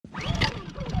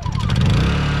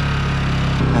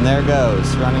And there it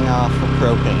goes, running off of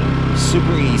propane.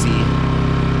 Super easy,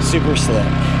 super slick,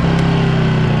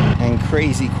 and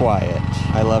crazy quiet.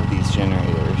 I love these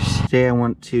generators. Today I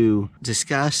want to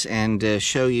discuss and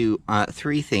show you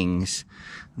 3 things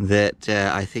that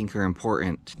I think are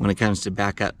important when it comes to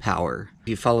backup power. If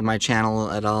you follow my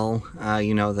channel at all,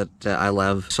 you know that I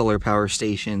love solar power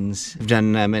stations. I've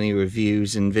done many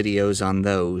reviews and videos on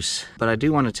those. But I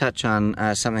do want to touch on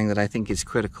something that I think is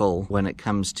critical when it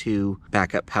comes to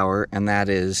backup power, and that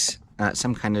is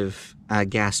some kind of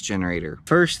gas generator.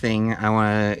 First thing I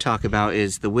want to talk about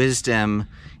is the wisdom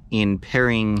in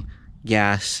pairing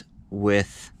gas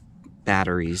with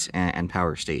batteries and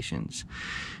power stations.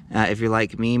 If you're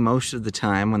like me, most of the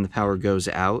time when the power goes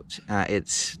out,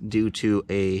 it's due to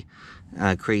a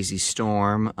crazy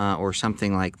storm or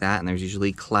something like that, and there's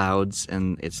usually clouds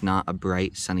and it's not a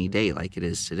bright sunny day like it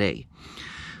is today.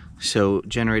 So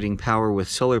generating power with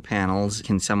solar panels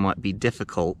can somewhat be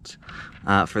difficult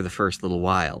for the first little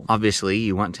while. Obviously,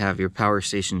 you want to have your power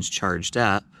stations charged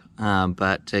up,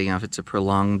 but you know, if it's a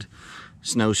prolonged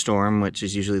snowstorm, which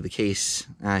is usually the case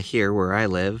here where I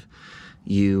live,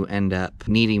 you end up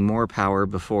needing more power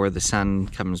before the sun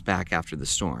comes back after the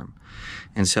storm.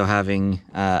 And so having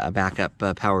a backup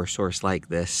power source like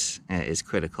this is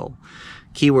critical.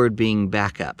 Keyword being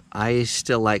backup. I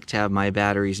still like to have my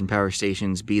batteries and power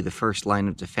stations be the first line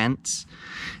of defense,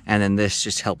 and then this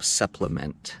just helps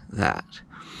supplement that.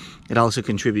 It also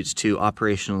contributes to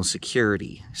operational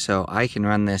security. So I can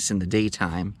run this in the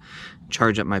daytime,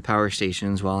 charge up my power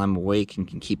stations while I'm awake and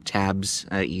can keep tabs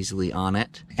easily on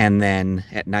it. And then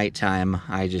at nighttime,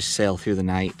 I just sail through the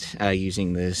night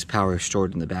using this power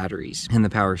stored in the batteries in the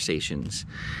power stations.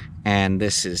 And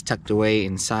this is tucked away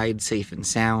inside, safe and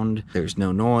sound. There's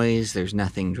no noise. There's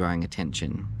nothing drawing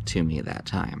attention to me at that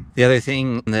time. The other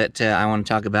thing that I want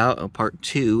to talk about, part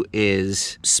 2,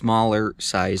 is smaller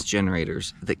size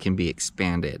generators that can be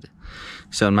expanded.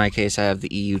 So in my case, I have the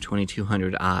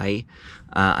EU2200i,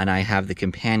 and I have the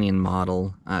companion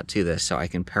model to this, so I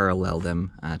can parallel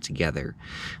them together.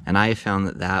 And I found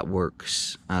that that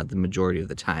works the majority of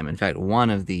the time. In fact, one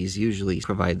of these usually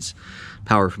provides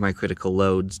power for my critical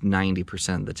loads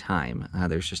 90% of the time.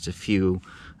 There's just a few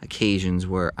occasions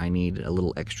where I need a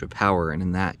little extra power, and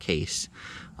in that case,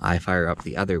 I fire up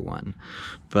the other one.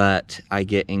 But I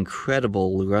get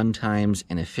incredible run times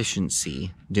and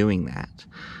efficiency doing that.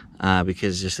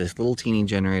 Because just this little teeny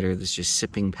generator that's just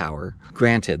sipping power.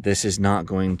 Granted, this is not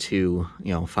going to,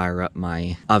 you know, fire up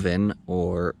my oven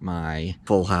or my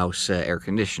full house air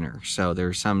conditioner. So there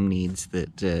are some needs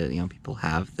that you know, people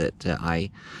have that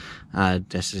I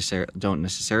don't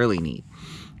necessarily need.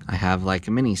 I have like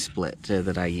a mini split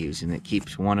that I use, and it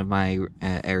keeps one of my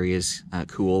areas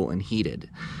cool and heated.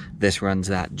 This runs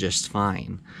that just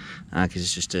fine because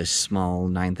it's just a small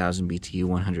 9,000 BTU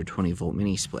 120 volt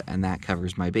mini split, and that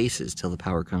covers my bases till the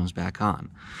power comes back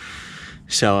on.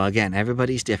 So again,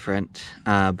 everybody's different,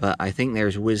 but I think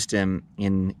there's wisdom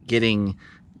in getting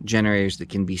generators that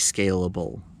can be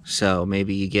scalable. So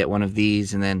maybe you get one of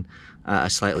these and then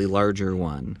a slightly larger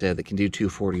one that can do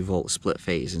 240 volt split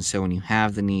phase. And so when you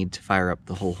have the need to fire up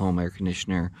the whole home air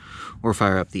conditioner or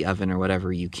fire up the oven or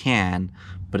whatever, you can,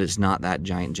 but it's not that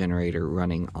giant generator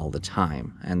running all the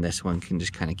time. And this one can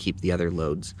just kind of keep the other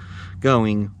loads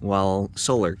going while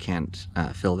solar can't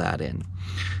fill that in.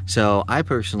 So I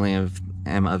personally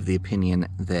am of the opinion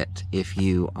that if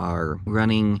you are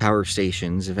running power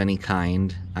stations of any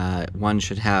kind, one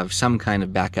should have some kind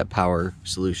of backup power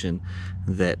solution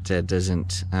that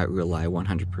doesn't rely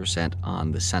 100%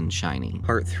 on the sun shining.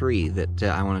 Part 3 that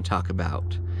I want to talk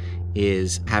about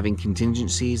is having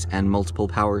contingencies and multiple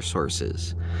power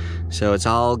sources. So it's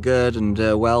all good and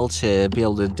well to be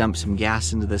able to dump some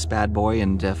gas into this bad boy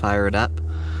and fire it up.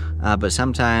 But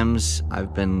sometimes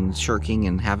I've been shirking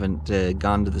and haven't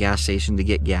gone to the gas station to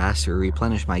get gas or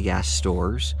replenish my gas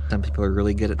stores. Some people are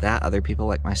really good at that. Other people,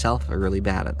 like myself, are really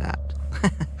bad at that.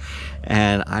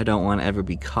 And I don't want to ever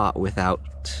be caught without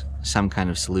some kind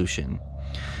of solution.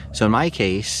 So in my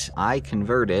case, I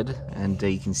converted, and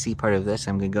you can see part of this.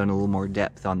 I'm going to go into a little more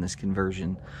depth on this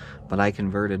conversion, but I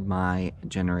converted my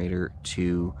generator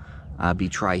to be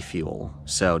tri-fuel.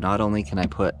 So not only can I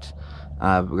put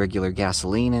regular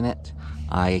gasoline in it,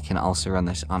 I can also run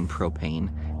this on propane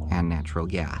and natural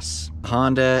gas.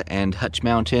 Honda and Hutch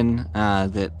Mountain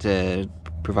that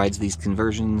provides these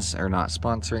conversions are not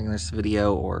sponsoring this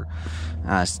video or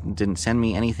didn't send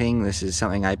me anything. This is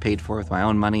something I paid for with my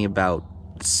own money about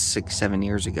 6-7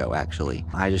 years ago, actually.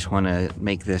 I just want to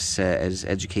make this as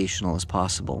educational as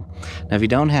possible. Now, if you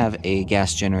don't have a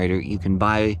gas generator, you can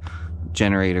buy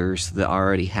generators that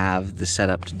already have the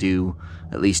setup to do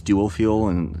at least dual fuel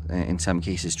and in some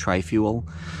cases tri-fuel,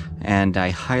 and I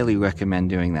highly recommend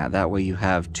doing that. That way you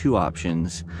have two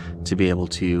options to be able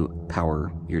to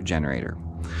power your generator.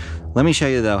 Let me show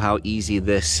you though how easy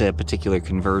this particular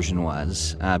conversion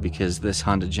was, because this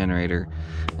Honda generator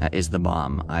is the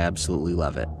bomb. I absolutely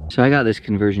love it. So I got this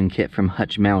conversion kit from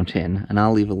Hutch Mountain, and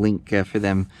I'll leave a link for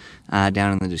them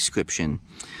down in the description.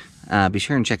 Be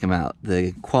sure and check them out.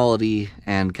 The quality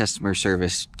and customer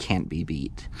service can't be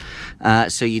beat.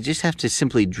 So you just have to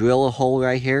simply drill a hole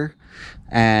right here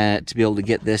to be able to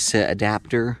get this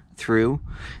adapter through,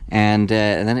 and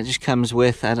then it just comes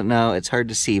with, I don't know, it's hard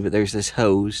to see, but there's this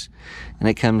hose, and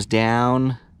it comes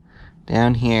down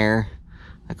here,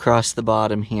 across the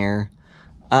bottom here,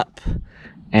 up,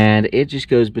 and it just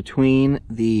goes between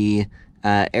the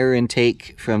air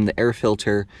intake from the air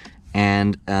filter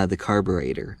and the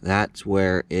carburetor. That's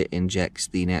where it injects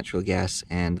the natural gas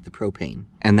and the propane.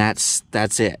 And that's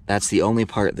it. That's the only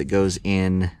part that goes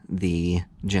in the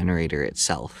generator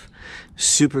itself.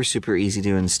 Super, super easy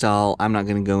to install. I'm not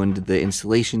going to go into the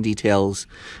installation details,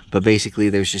 but basically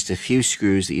there's just a few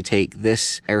screws that you take.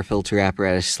 This air filter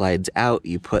apparatus slides out,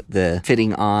 you put the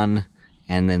fitting on,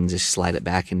 and then just slide it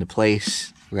back into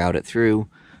place, route it through,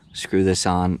 screw this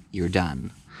on, you're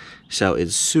done. So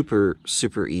it's super,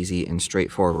 super easy and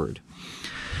straightforward.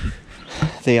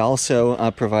 They also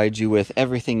provide you with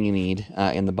everything you need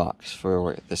in the box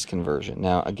for this conversion.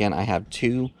 Now, again, I have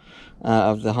two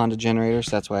of the Honda generators.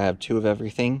 That's why I have two of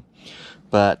everything.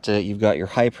 But you've got your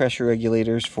high pressure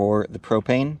regulators for the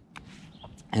propane,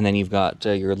 and then you've got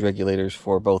your regulators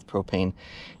for both propane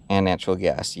and natural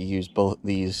gas. You use both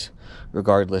these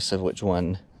regardless of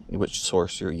which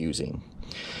source you're using.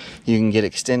 You can get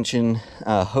extension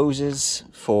hoses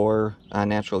for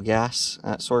natural gas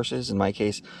sources. In my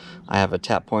case, I have a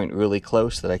tap point really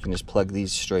close that I can just plug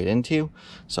these straight into,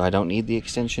 so I don't need the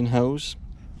extension hose.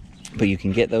 But you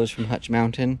can get those from Hutch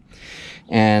Mountain,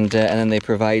 and then they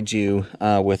provide you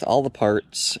with all the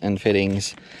parts and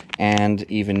fittings and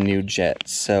even new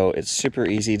jets. So it's super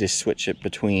easy to switch it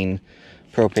between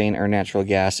propane or natural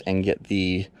gas and get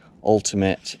the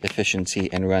ultimate efficiency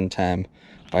and runtime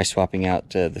by swapping out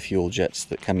the fuel jets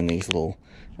that come in these little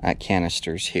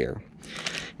canisters here.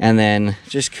 And then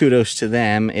just kudos to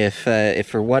them if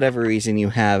for whatever reason you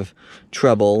have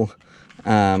trouble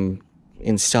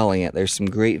installing it. There's some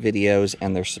great videos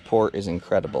and their support is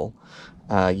incredible.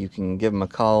 You can give them a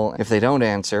call. If they don't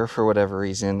answer for whatever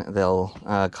reason, they'll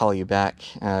call you back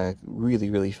really,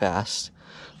 really fast.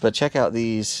 But check out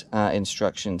these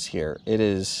instructions here. It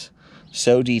is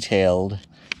so detailed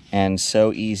and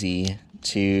so easy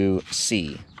to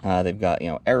see. They've got,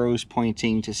 arrows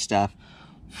pointing to stuff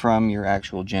from your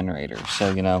actual generator.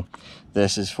 So,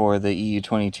 this is for the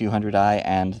EU2200i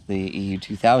and the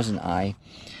EU2000i,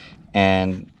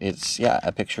 and it's,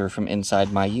 a picture from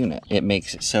inside my unit. It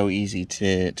makes it so easy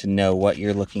to know what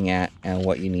you're looking at and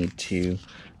what you need to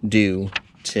do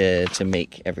to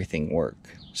make everything work.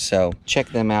 So check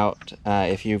them out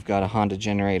if you've got a Honda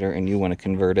generator and you want to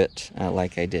convert it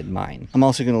like I did mine. I'm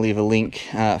also going to leave a link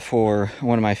for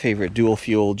one of my favorite dual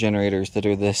fuel generators that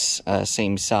are this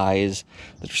same size,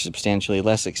 that are substantially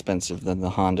less expensive than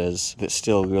the Hondas, that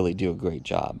still really do a great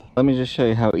job. Let me just show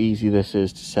you how easy this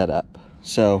is to set up.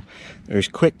 So there's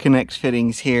quick connect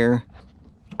fittings here.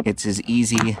 It's as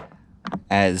easy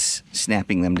as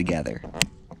snapping them together,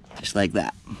 just like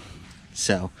that.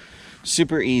 So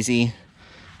super easy.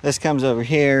 This comes over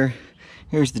here.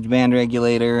 Here's the demand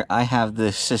regulator. I have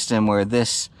this system where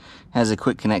this has a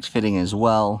quick connect fitting as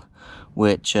well,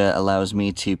 which allows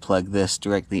me to plug this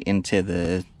directly into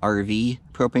the RV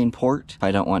propane port if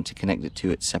I don't want to connect it to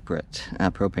its separate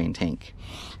propane tank.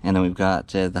 And then we've got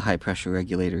the high pressure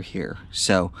regulator here.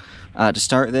 So to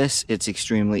start this, it's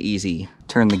extremely easy.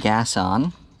 Turn the gas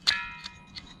on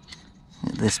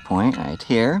at this point right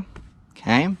here.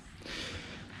 Okay.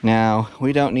 Now,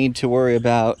 we don't need to worry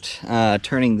about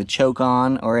turning the choke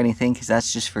on or anything, because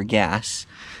that's just for gas.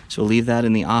 So we'll leave that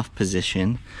in the off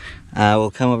position.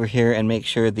 We'll come over here and make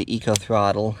sure the eco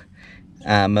throttle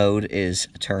mode is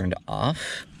turned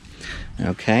off.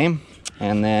 Okay,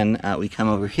 and then we come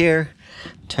over here,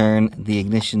 turn the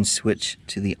ignition switch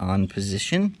to the on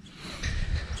position.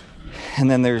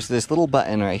 And then there's this little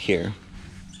button right here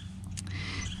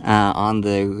on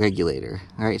the regulator,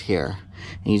 right here.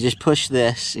 And you just push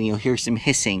this and you'll hear some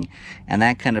hissing, and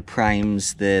that kind of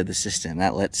primes the system.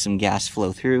 That lets some gas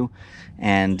flow through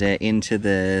and into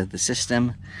the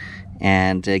system,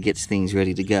 and gets things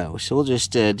ready to go. So we'll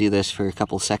just do this for a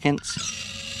couple seconds.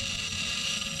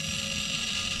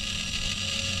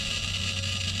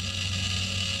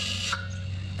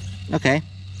 Okay.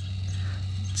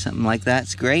 Something like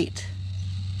that's great.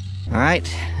 All right,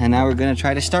 and now we're gonna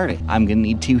try to start it. I'm gonna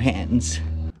need 2 hands.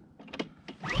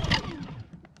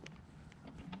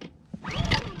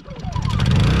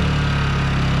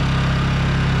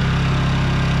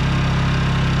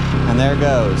 And there it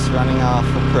goes, running off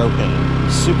of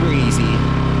propane. Super easy,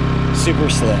 super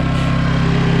slick.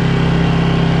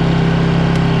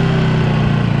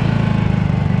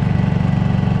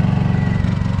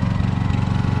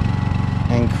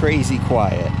 And crazy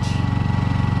quiet.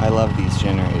 I love these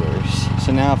generators.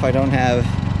 So now if I don't have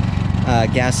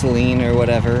gasoline or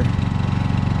whatever,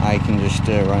 I can just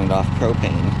run it off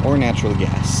propane or natural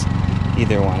gas.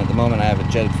 Either one. At the moment I have it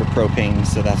jetted for propane,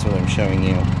 so that's what I'm showing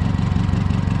you.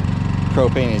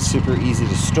 Propane is super easy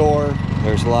to store.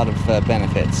 There's a lot of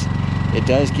benefits. It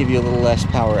does give you a little less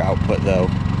power output though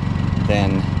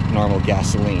than normal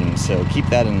gasoline, so keep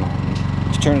that in mind.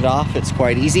 To turn it off, it's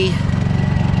quite easy.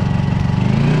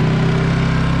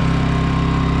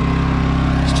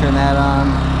 Just turn that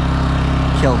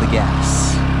on, kill the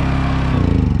gas.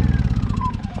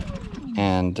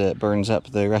 And it burns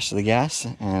up the rest of the gas,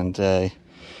 and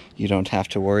you don't have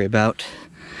to worry about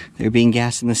there being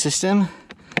gas in the system.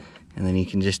 And then you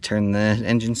can just turn the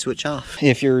engine switch off.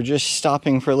 If you're just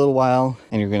stopping for a little while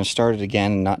and you're going to start it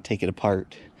again and not take it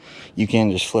apart, you can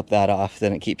just flip that off.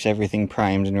 Then it keeps everything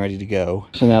primed and ready to go.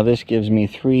 So now this gives me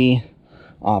 3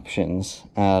 options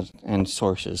and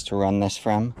sources to run this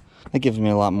from. That gives me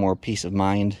a lot more peace of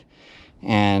mind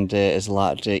and is a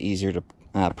lot easier to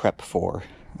prep for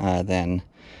than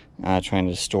trying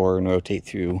to store and rotate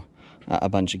through a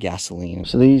bunch of gasoline.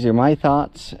 So these are my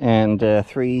thoughts and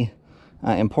 3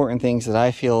 important things that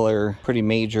I feel are pretty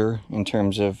major in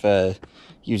terms of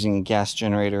using a gas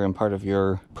generator in part of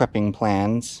your prepping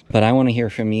plans. But I want to hear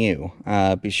from you.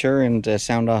 Be sure and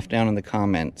sound off down in the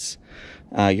comments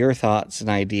your thoughts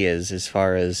and ideas as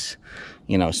far as,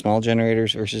 you know, small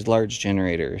generators versus large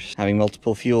generators, having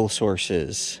multiple fuel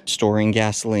sources, storing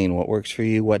gasoline, what works for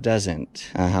you, what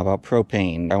doesn't. How about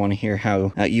propane? I want to hear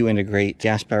how you integrate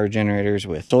gas powered generators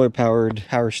with solar powered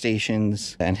power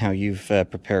stations and how you've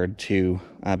prepared to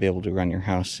be able to run your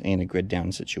house in a grid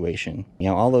down situation. You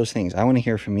know, all those things. I want to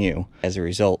hear from you. As a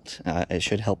result, it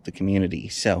should help the community.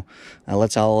 So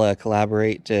let's all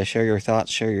collaborate, share your thoughts,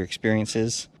 share your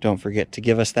experiences. Don't forget to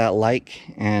give us that like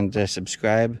and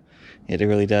subscribe. It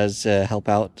really does help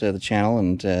out the channel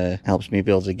and helps me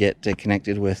be able to get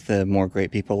connected with more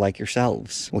great people like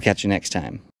yourselves. We'll catch you next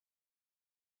time.